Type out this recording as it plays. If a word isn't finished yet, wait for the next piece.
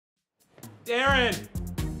Darren!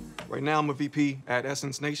 Right now, I'm a VP at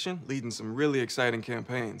Essence Nation, leading some really exciting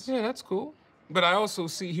campaigns. Yeah, that's cool. But I also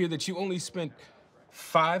see here that you only spent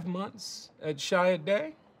 5 months at Chiat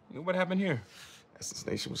Day. What happened here? Essence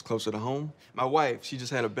Nation was closer to home. My wife, she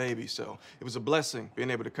just had a baby, so it was a blessing being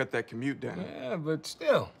able to cut that commute down. Yeah, but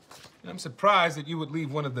still, I'm surprised that you would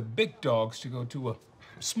leave one of the big dogs to go to a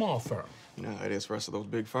small firm. You know how it is for us of those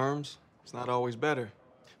big firms. It's not always better.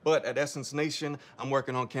 But at Essence Nation, I'm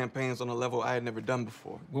working on campaigns on a level I had never done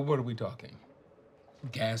before. Well, what are we talking?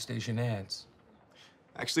 Gas station ads.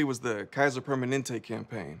 Actually, it was the Kaiser Permanente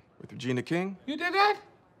campaign with Regina King. You did that?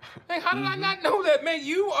 Hey, how did I not know that, man?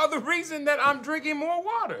 You are the reason that I'm drinking more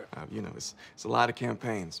water. You know, it's a lot of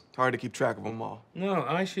campaigns. It's hard to keep track of them all. No,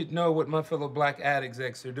 I should know what my fellow black ad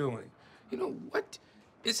execs are doing. You know, what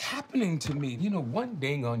is happening to me? You know, one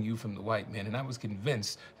ding on you from the white man, and I was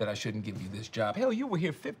convinced that I shouldn't give you this job. Hell, you were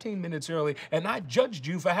here 15 minutes early, and I judged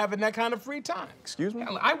you for having that kind of free time. Excuse me?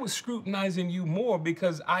 Hell, I was scrutinizing you more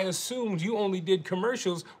because I assumed you only did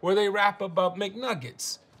commercials where they rap about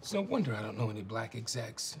McNuggets. It's no wonder I don't know any black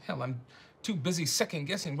execs. Hell, I'm too busy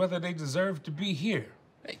second-guessing whether they deserve to be here.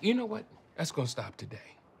 Hey, you know what? That's gonna stop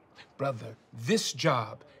today. Brother, this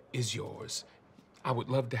job is yours. I would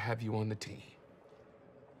love to have you on the team.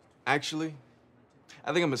 Actually, I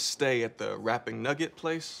think I'm gonna stay at the Rapping Nugget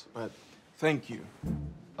place, but thank you.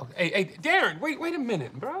 Okay, hey, Darren, wait a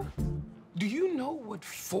minute, bro. Do you know what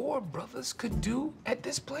 4 brothers could do at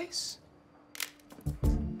this place?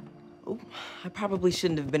 Oh, I probably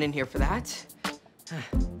shouldn't have been in here for that.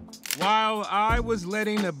 While I was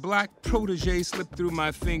letting a black protege slip through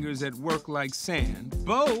my fingers at work like sand,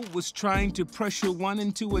 Bo was trying to pressure one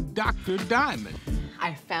into a Dr. Diamond.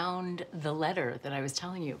 I found the letter that I was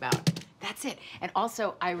telling you about. That's it. And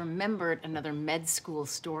also, I remembered another med school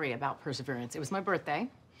story about perseverance. It was my birthday,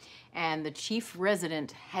 and the chief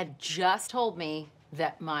resident had just told me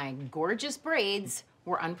that my gorgeous braids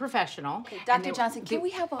were unprofessional. Okay, Dr. Johnson, can we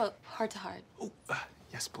have a heart-to-heart? Oh,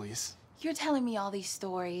 yes, please. You're telling me all these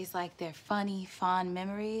stories like they're funny, fond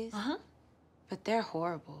memories. Uh-huh. But they're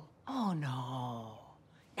horrible. Oh, no.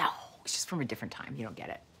 No, it's just from a different time. You don't get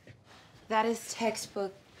it. That is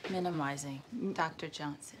textbook minimizing, Dr.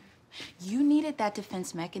 Johnson. You needed that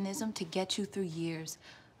defense mechanism to get you through years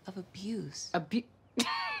of abuse. This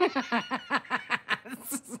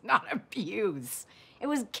is not abuse. It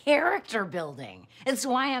was character building. It's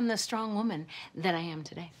why I'm the strong woman that I am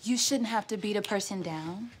today. You shouldn't have to beat a person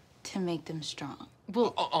down to make them strong.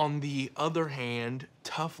 Well, on the other hand,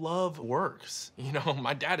 tough love works. You know,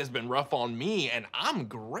 my dad has been rough on me, and I'm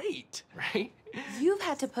great, right? You've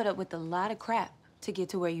had to put up with a lot of crap to get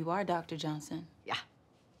to where you are, Dr. Johnson. yeah.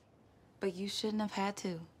 But you shouldn't have had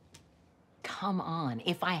to. Come on.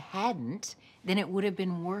 If I hadn't, then it would have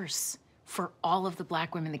been worse for all of the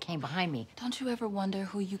black women that came behind me. Don't you ever wonder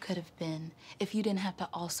who you could have been if you didn't have to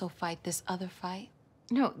also fight this other fight?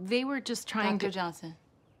 No, they were just trying Dr. to... Johnson.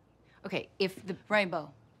 Okay, if the...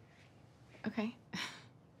 Rainbow. Okay.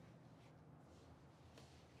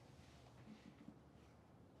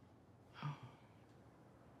 Oh.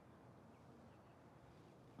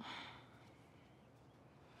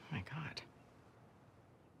 My God.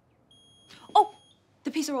 Oh,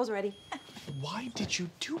 the pizza roll's ready. Why did you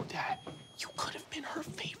do that? You could have been her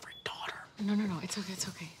favorite daughter. No, it's okay, it's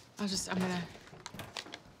okay. I'm gonna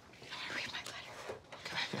read my letter.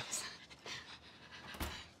 Okay.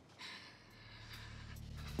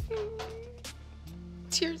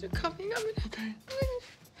 Tears are coming, I'm gonna... Okay.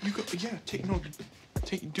 You go, yeah,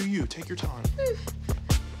 take your time.